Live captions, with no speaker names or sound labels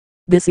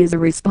This is a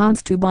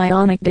response to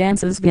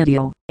Bionicdance's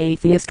video,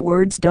 Atheist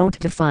Words Don't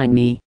Define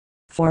Me.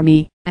 For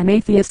me, an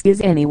atheist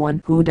is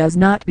anyone who does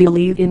not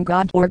believe in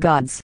God or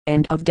gods.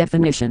 End of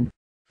definition.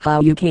 How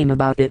you came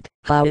about it,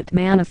 how it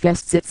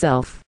manifests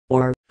itself,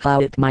 or how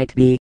it might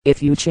be,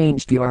 if you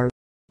changed your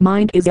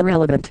mind is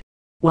irrelevant.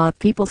 What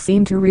people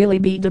seem to really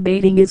be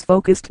debating is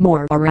focused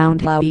more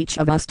around how each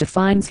of us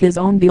defines his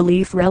own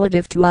belief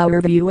relative to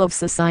our view of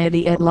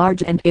society at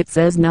large, and it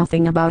says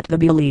nothing about the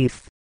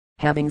belief.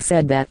 Having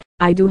said that,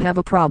 I do have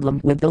a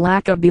problem with the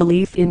lack of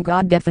belief in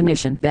God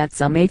definition that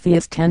some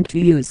atheists tend to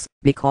use,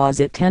 because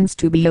it tends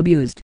to be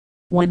abused.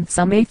 When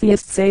some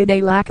atheists say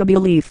they lack a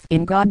belief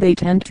in God, they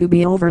tend to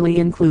be overly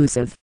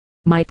inclusive.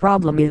 My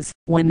problem is,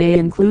 when they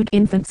include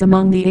infants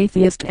among the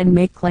atheists and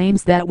make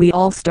claims that we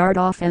all start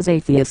off as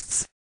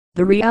atheists.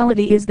 The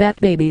reality is that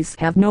babies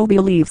have no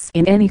beliefs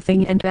in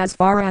anything, and as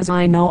far as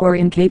I know are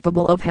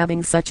incapable of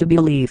having such a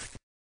belief.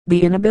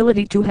 The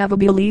inability to have a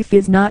belief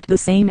is not the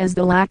same as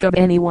the lack of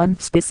any one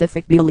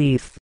specific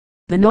belief.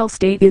 The null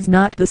state is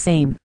not the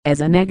same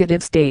as a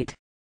negative state.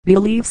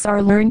 Beliefs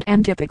are learned,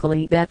 and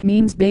typically that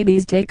means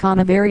babies take on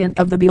a variant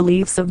of the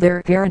beliefs of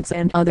their parents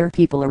and other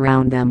people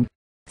around them.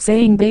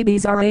 Saying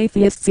babies are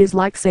atheists is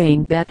like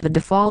saying that the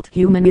default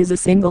human is a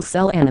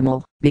single-cell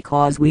animal,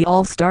 because we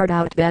all start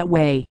out that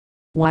way.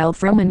 While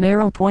from a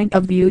narrow point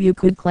of view you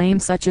could claim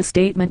such a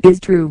statement is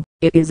true,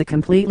 it is a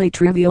completely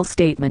trivial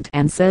statement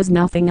and says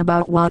nothing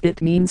about what it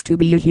means to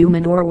be a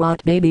human or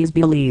what babies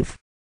believe.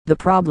 The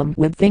problem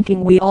with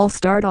thinking we all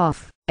start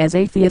off as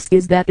atheists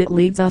is that it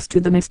leads us to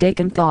the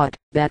mistaken thought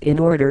that in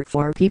order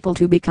for people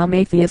to become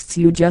atheists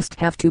you just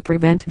have to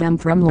prevent them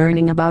from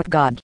learning about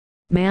God.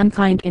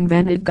 Mankind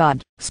invented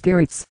God,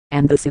 spirits,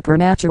 and the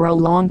supernatural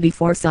long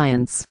before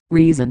science,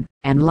 reason,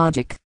 and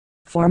logic.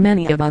 For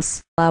many of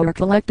us, our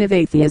collective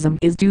atheism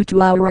is due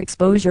to our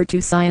exposure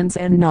to science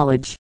and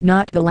knowledge,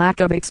 not the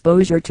lack of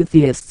exposure to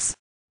theists.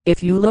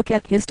 If you look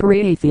at history,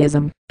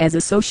 atheism, as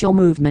a social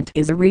movement,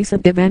 is a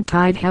recent event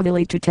tied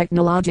heavily to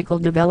technological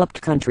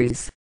developed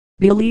countries.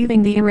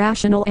 Believing the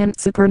irrational and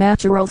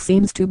supernatural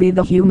seems to be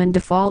the human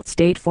default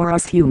state for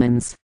us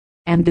humans.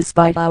 And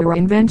despite our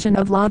invention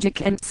of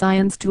logic and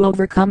science to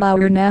overcome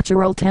our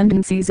natural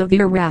tendencies of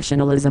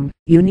irrationalism,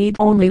 you need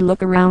only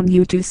look around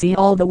you to see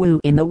all the woo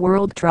in the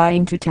world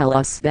trying to tell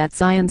us that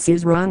science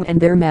is wrong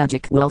and their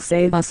magic will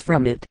save us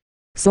from it.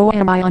 So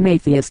am I an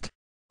atheist?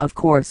 Of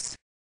course.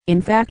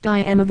 In fact,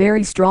 I am a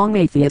very strong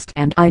atheist,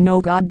 and I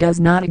know God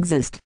does not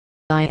exist.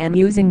 I am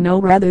using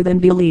know rather than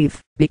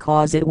believe,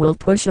 because it will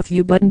push a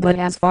few buttons, but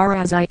as far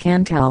as I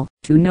can tell,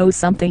 to know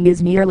something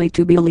is merely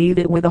to believe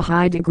it with a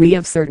high degree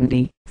of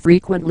certainty,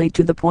 frequently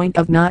to the point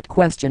of not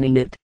questioning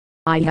it.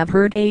 I have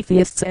heard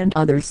atheists and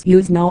others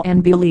use know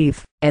and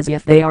believe, as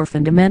if they are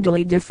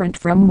fundamentally different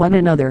from one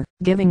another,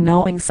 giving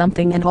knowing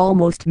something an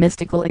almost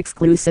mystical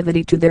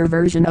exclusivity to their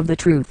version of the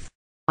truth.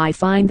 I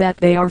find that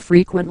they are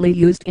frequently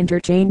used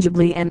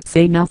interchangeably and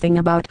say nothing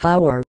about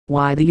how or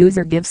why the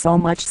user gives so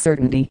much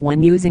certainty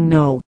when using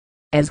know.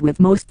 As with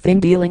most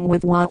things dealing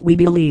with what we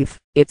believe,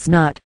 it's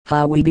not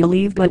how we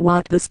believe but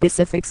what the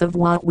specifics of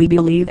what we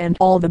believe and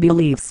all the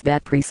beliefs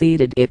that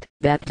preceded it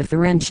that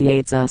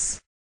differentiates us.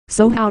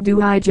 So how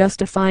do I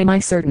justify my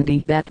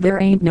certainty that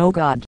there ain't no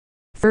God?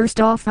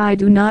 First off, I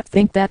do not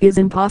think that is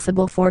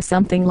impossible for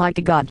something like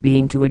a God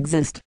being to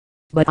exist.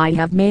 But I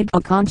have made a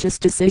conscious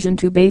decision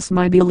to base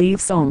my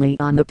beliefs only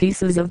on the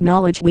pieces of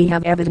knowledge we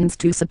have evidence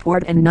to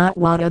support and not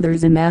what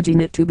others imagine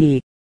it to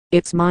be.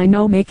 It's my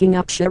no making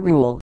up shit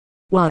rule.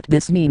 What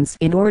this means,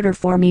 in order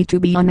for me to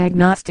be an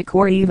agnostic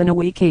or even a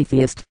weak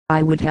atheist,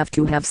 I would have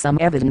to have some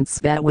evidence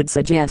that would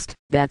suggest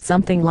that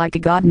something like a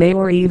God may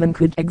or even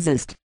could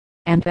exist.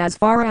 And as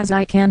far as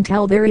I can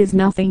tell, there is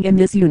nothing in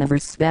this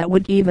universe that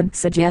would even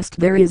suggest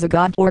there is a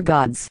God or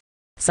gods.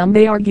 Some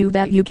may argue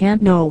that you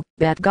can't know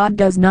that God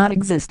does not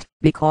exist,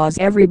 because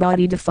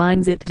everybody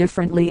defines it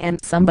differently, and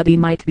somebody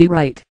might be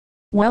right.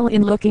 Well,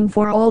 in looking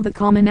for all the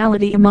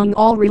commonality among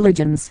all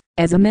religions,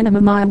 as a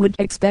minimum I would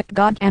expect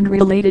God and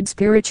related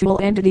spiritual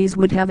entities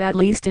would have at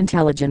least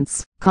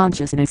intelligence,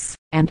 consciousness,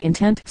 and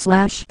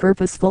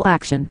intent/purposeful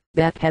action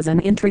that has an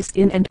interest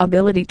in and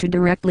ability to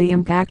directly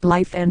impact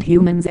life and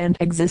humans and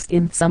exist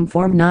in some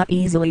form not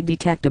easily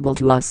detectable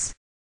to us.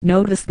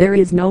 Notice there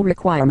is no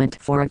requirement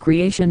for a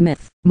creation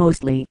myth,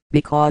 mostly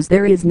because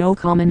there is no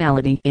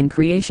commonality in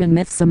creation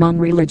myths among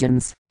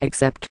religions,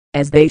 except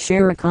as they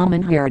share a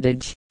common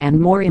heritage, and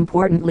more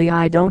importantly,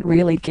 I don't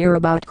really care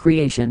about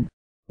creation.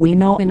 We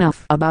know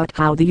enough about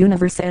how the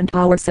universe and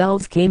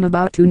ourselves came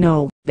about to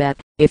know that,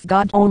 if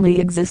God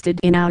only existed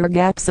in our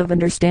gaps of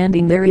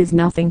understanding, there is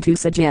nothing to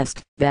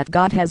suggest that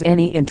God has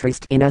any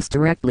interest in us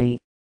directly.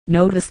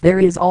 Notice there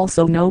is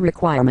also no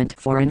requirement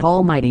for an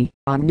almighty,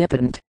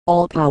 omnipotent,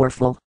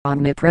 all-powerful,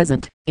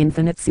 omnipresent,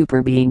 infinite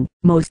superbeing,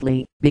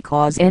 mostly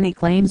because any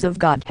claims of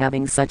God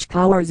having such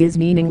powers is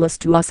meaningless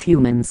to us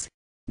humans.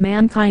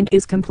 Mankind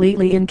is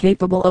completely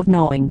incapable of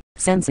knowing,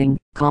 sensing,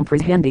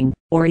 comprehending,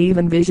 or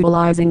even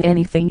visualizing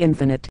anything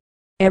infinite.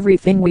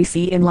 Everything we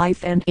see in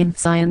life and in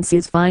science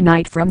is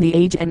finite, from the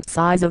age and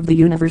size of the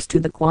universe to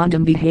the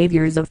quantum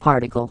behaviors of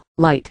particle,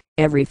 light,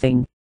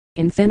 everything.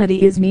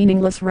 Infinity is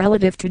meaningless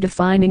relative to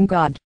defining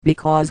God,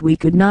 because we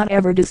could not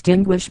ever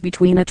distinguish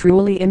between a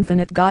truly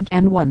infinite God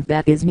and one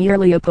that is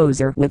merely a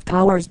poser with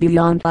powers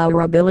beyond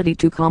our ability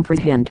to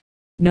comprehend.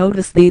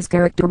 Notice these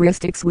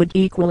characteristics would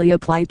equally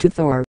apply to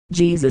Thor,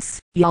 Jesus,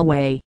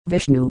 Yahweh,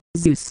 Vishnu,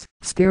 Zeus,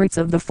 spirits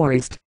of the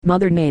forest,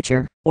 Mother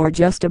Nature, or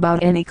just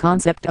about any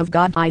concept of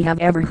God I have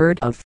ever heard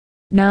of.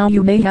 Now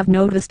you may have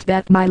noticed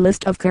that my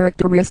list of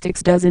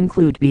characteristics does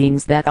include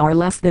beings that are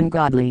less than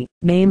godly,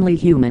 namely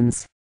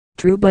humans.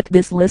 True, but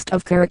this list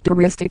of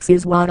characteristics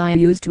is what I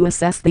use to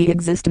assess the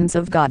existence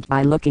of God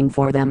by looking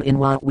for them in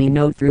what we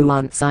know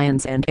throughout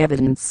science and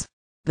evidence.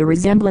 The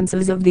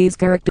resemblances of these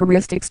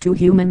characteristics to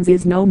humans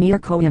is no mere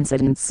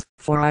coincidence,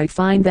 for I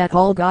find that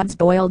all gods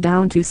boil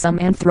down to some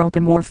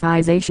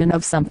anthropomorphization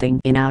of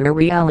something in our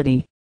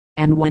reality.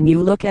 And when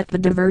you look at the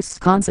diverse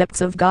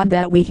concepts of God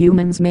that we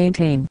humans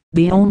maintain,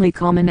 the only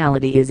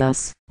commonality is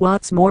us.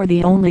 What's more,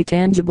 the only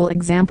tangible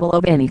example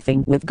of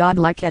anything with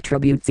godlike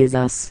attributes is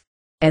us.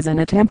 As an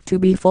attempt to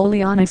be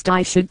fully honest,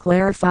 I should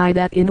clarify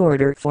that in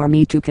order for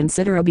me to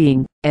consider a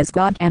being as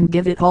God and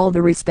give it all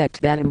the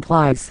respect that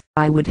implies,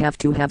 I would have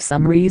to have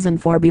some reason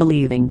for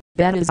believing,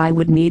 that is, I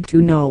would need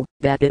to know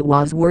that it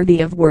was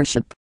worthy of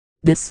worship.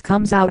 This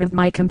comes out of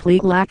my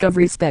complete lack of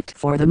respect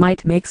for the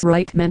might makes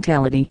right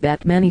mentality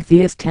that many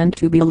theists tend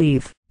to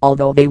believe,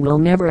 although they will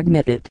never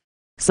admit it.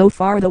 So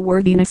far the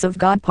worthiness of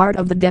God part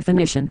of the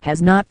definition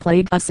has not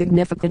played a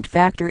significant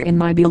factor in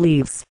my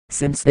beliefs,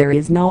 since there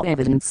is no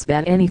evidence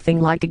that anything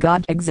like a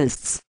God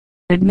exists.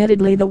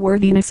 Admittedly, the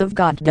worthiness of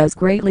God does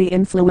greatly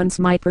influence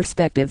my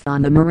perspective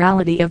on the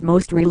morality of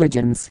most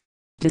religions.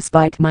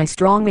 Despite my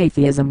strong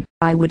atheism,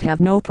 I would have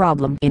no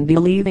problem in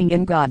believing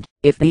in God,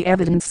 if the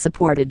evidence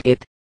supported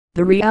it.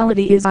 The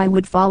reality is I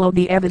would follow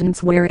the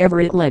evidence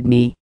wherever it led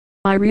me.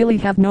 I really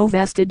have no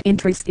vested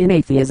interest in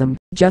atheism,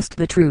 just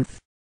the truth.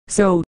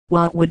 So,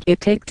 what would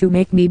it take to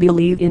make me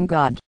believe in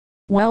God?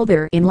 Well,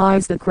 therein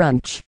lies the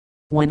crunch.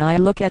 When I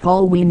look at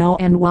all we know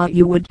and what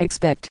you would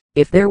expect,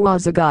 if there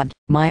was a God,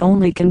 my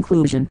only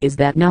conclusion is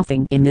that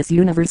nothing in this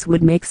universe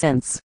would make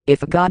sense,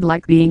 if a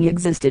godlike being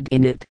existed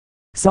in it.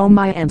 So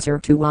my answer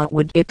to what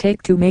would it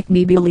take to make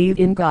me believe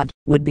in God,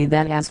 would be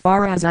that as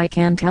far as I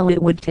can tell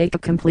it would take a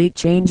complete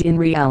change in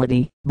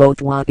reality,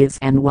 both what is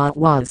and what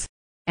was.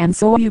 And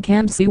so you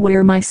can see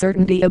where my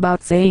certainty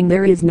about saying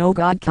there is no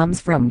God comes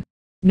from.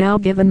 Now,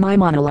 given my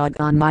monologue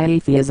on my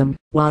atheism,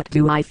 what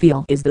do I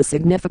feel is the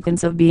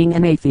significance of being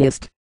an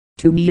atheist?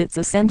 To me it's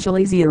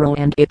essentially zero,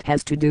 and it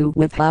has to do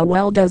with how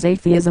well does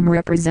atheism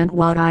represent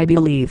what I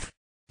believe.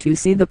 To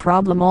see the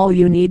problem, all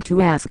you need to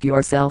ask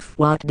yourself,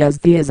 what does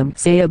theism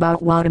say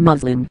about what a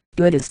Muslim,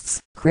 Buddhists,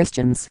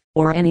 Christians,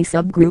 or any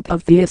subgroup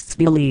of theists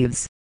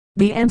believes?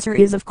 The answer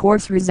is of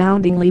course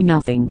resoundingly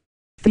nothing.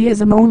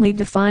 Theism only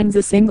defines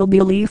a single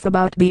belief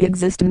about the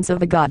existence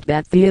of a God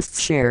that theists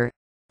share.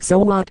 So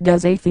what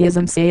does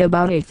atheism say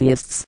about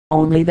atheists?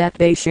 Only that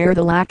they share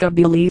the lack of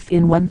belief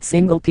in one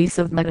single piece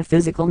of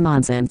metaphysical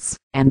nonsense,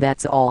 and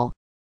that's all.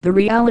 The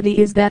reality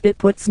is that it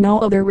puts no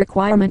other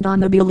requirement on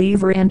the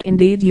believer, and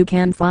indeed you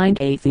can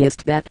find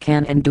atheists that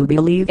can and do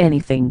believe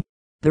anything.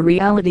 The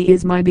reality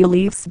is my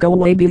beliefs go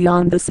way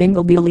beyond the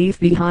single belief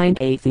behind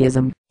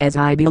atheism, as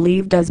I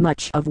believe does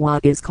much of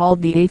what is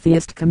called the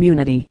atheist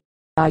community.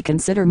 I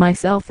consider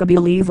myself a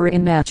believer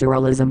in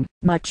naturalism,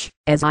 much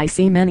as I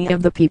see many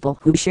of the people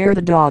who share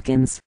the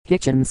Dawkins,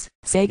 Hitchens,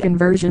 Sagan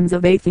versions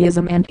of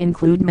atheism, and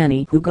include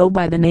many who go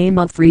by the name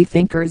of free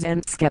thinkers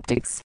and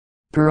skeptics.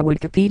 Per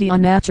Wikipedia,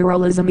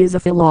 naturalism is a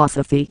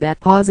philosophy that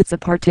posits a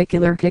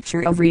particular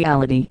picture of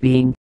reality,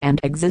 being,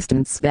 and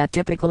existence that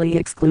typically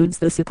excludes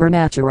the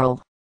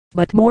supernatural.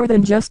 But more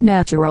than just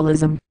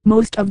naturalism,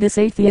 most of this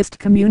atheist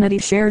community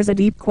shares a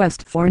deep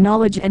quest for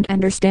knowledge and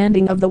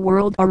understanding of the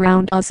world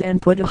around us,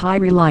 and put a high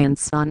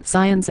reliance on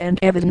science and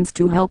evidence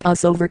to help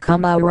us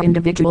overcome our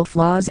individual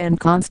flaws and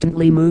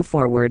constantly move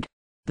forward.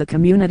 The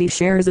community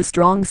shares a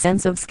strong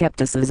sense of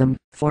skepticism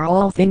for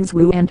all things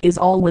woo, and is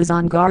always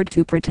on guard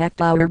to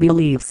protect our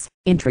beliefs,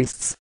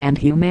 interests, and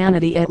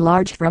humanity at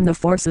large from the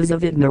forces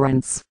of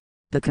ignorance.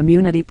 The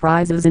community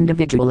prizes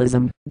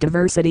individualism,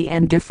 diversity,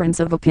 and difference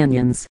of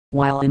opinions,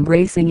 while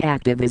embracing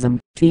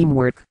activism,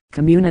 teamwork,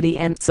 community,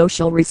 and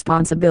social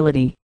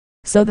responsibility.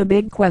 So the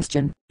big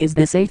question, is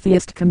this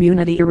atheist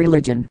community a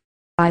religion?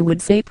 I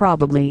would say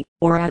probably,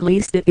 or at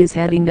least it is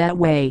heading that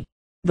way.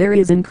 There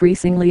is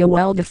increasingly a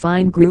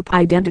well-defined group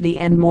identity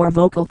and more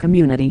vocal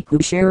community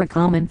who share a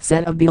common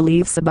set of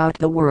beliefs about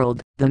the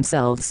world,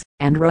 themselves,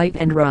 and right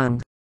and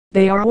wrong.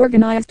 They are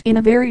organized in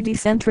a very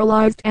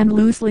decentralized and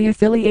loosely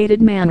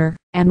affiliated manner,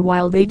 and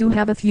while they do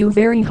have a few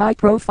very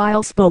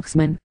high-profile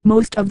spokesmen,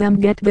 most of them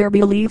get their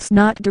beliefs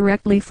not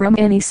directly from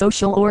any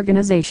social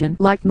organization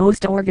like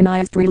most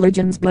organized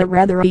religions, but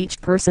rather each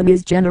person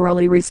is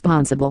generally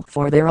responsible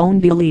for their own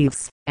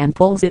beliefs, and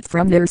pulls it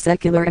from their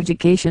secular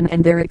education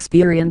and their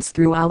experience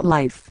throughout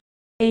life.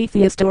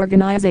 Atheist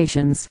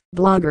organizations,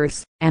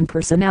 bloggers, and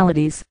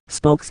personalities,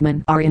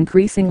 spokesmen are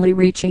increasingly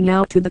reaching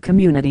out to the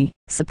community,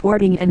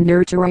 supporting and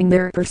nurturing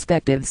their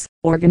perspectives,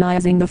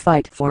 organizing the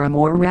fight for a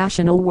more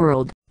rational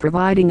world,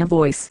 providing a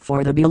voice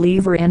for the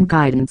believer and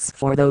guidance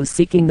for those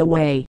seeking the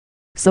way.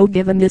 So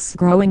given this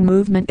growing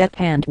movement at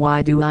hand,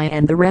 why do I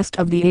and the rest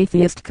of the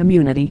atheist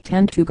community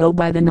tend to go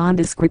by the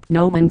nondescript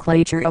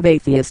nomenclature of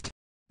atheist?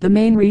 The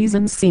main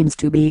reason seems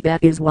to be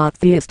that is what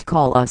theists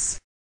call us.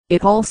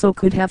 It also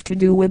could have to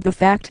do with the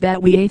fact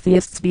that we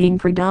atheists, being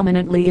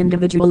predominantly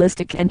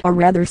individualistic and a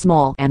rather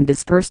small and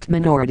dispersed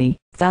minority,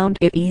 found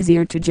it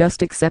easier to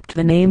just accept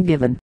the name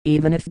given,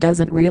 even if it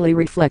doesn't really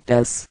reflect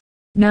us.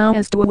 Now,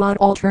 as to what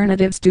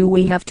alternatives do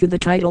we have to the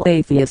title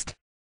atheist?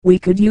 We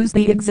could use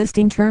the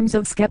existing terms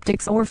of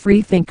skeptics or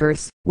free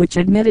thinkers, which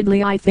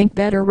admittedly I think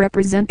better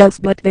represent us,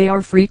 but they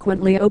are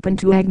frequently open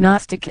to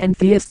agnostic and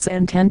theists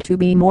and tend to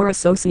be more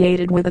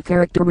associated with a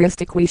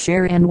characteristic we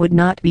share and would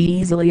not be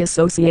easily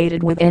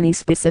associated with any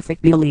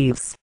specific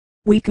beliefs.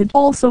 We could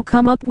also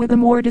come up with a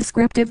more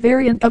descriptive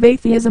variant of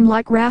atheism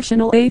like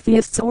rational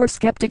atheists or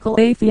skeptical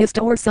atheist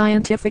or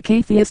scientific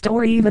atheist,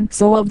 or even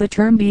so of the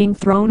term being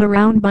thrown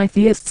around by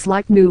theists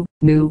like new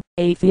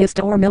atheist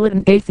or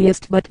militant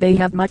atheist, but they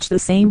have much the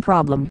same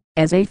problem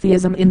as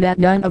atheism in that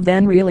none of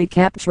them really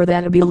capture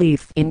that a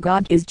belief in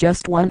God is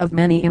just one of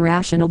many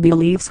irrational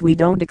beliefs we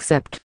don't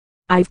accept.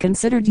 I've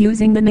considered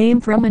using the name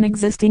from an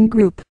existing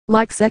group,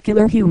 like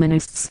secular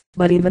humanists,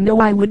 but even though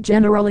I would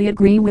generally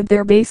agree with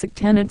their basic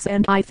tenets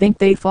and I think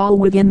they fall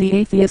within the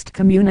atheist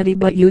community,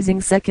 but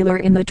using secular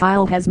in the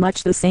title has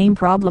much the same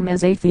problem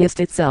as atheist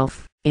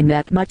itself, in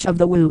that much of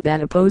the woo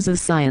that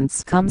opposes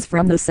science comes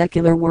from the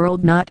secular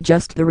world, not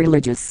just the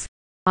religious.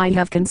 I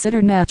have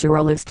considered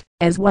naturalist,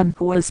 as one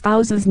who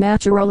espouses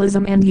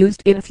naturalism and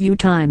used it a few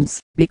times,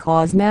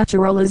 because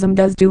naturalism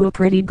does do a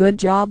pretty good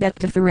job at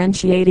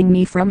differentiating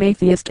me from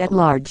atheist at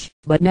large,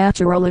 but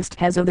naturalist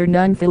has other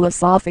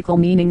non-philosophical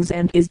meanings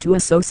and is too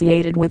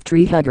associated with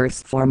tree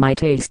huggers for my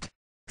taste.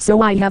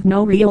 So I have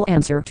no real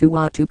answer to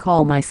what to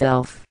call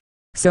myself.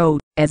 So,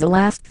 as a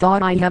last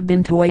thought, I have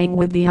been toying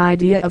with the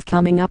idea of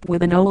coming up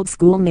with an old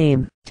school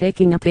name,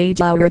 taking a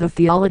page out of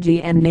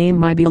theology and name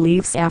my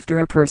beliefs after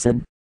a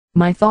person.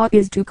 My thought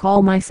is to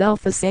call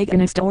myself a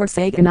Satanist or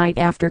Satanite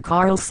after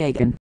Carl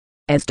Sagan.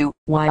 As to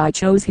why I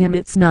chose him,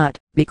 it's not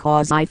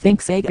because I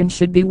think Satan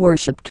should be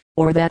worshipped,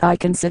 or that I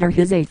consider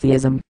his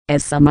atheism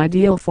as some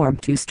ideal form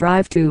to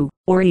strive to,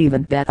 or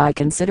even that I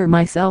consider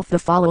myself the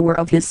follower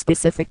of his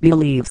specific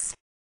beliefs.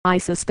 I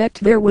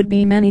suspect there would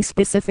be many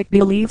specific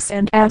beliefs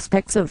and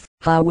aspects of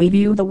how we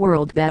view the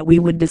world that we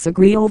would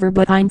disagree over,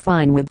 but I'm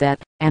fine with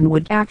that, and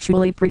would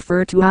actually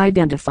prefer to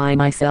identify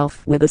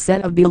myself with a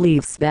set of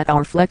beliefs that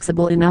are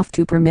flexible enough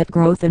to permit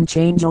growth and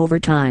change over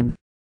time.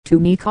 To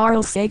me,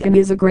 Carl Sagan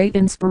is a great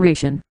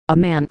inspiration, a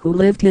man who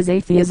lived his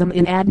atheism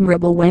in an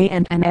admirable way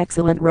and an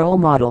excellent role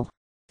model.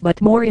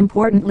 But more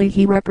importantly,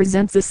 he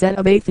represents a set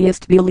of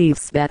atheist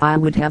beliefs that I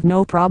would have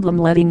no problem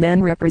letting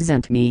them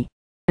represent me.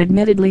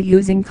 Admittedly,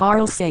 using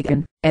Carl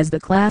Sagan as the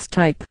class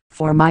type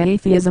for my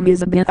atheism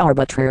is a bit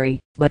arbitrary,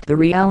 but the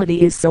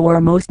reality is so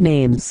are most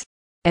names.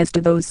 As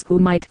to those who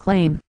might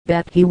claim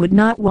that he would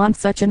not want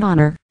such an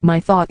honor, my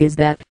thought is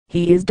that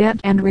he is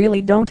dead and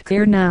really don't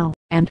care now,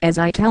 and as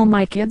I tell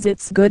my kids,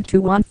 it's good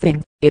to want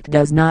thing, it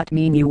does not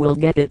mean you will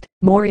get it.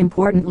 More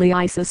importantly,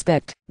 I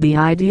suspect the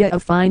idea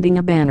of finding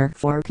a banner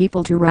for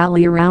people to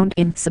rally around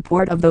in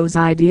support of those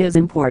ideas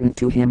important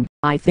to him,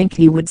 I think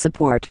he would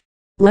support.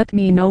 Let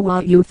me know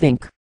what you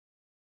think.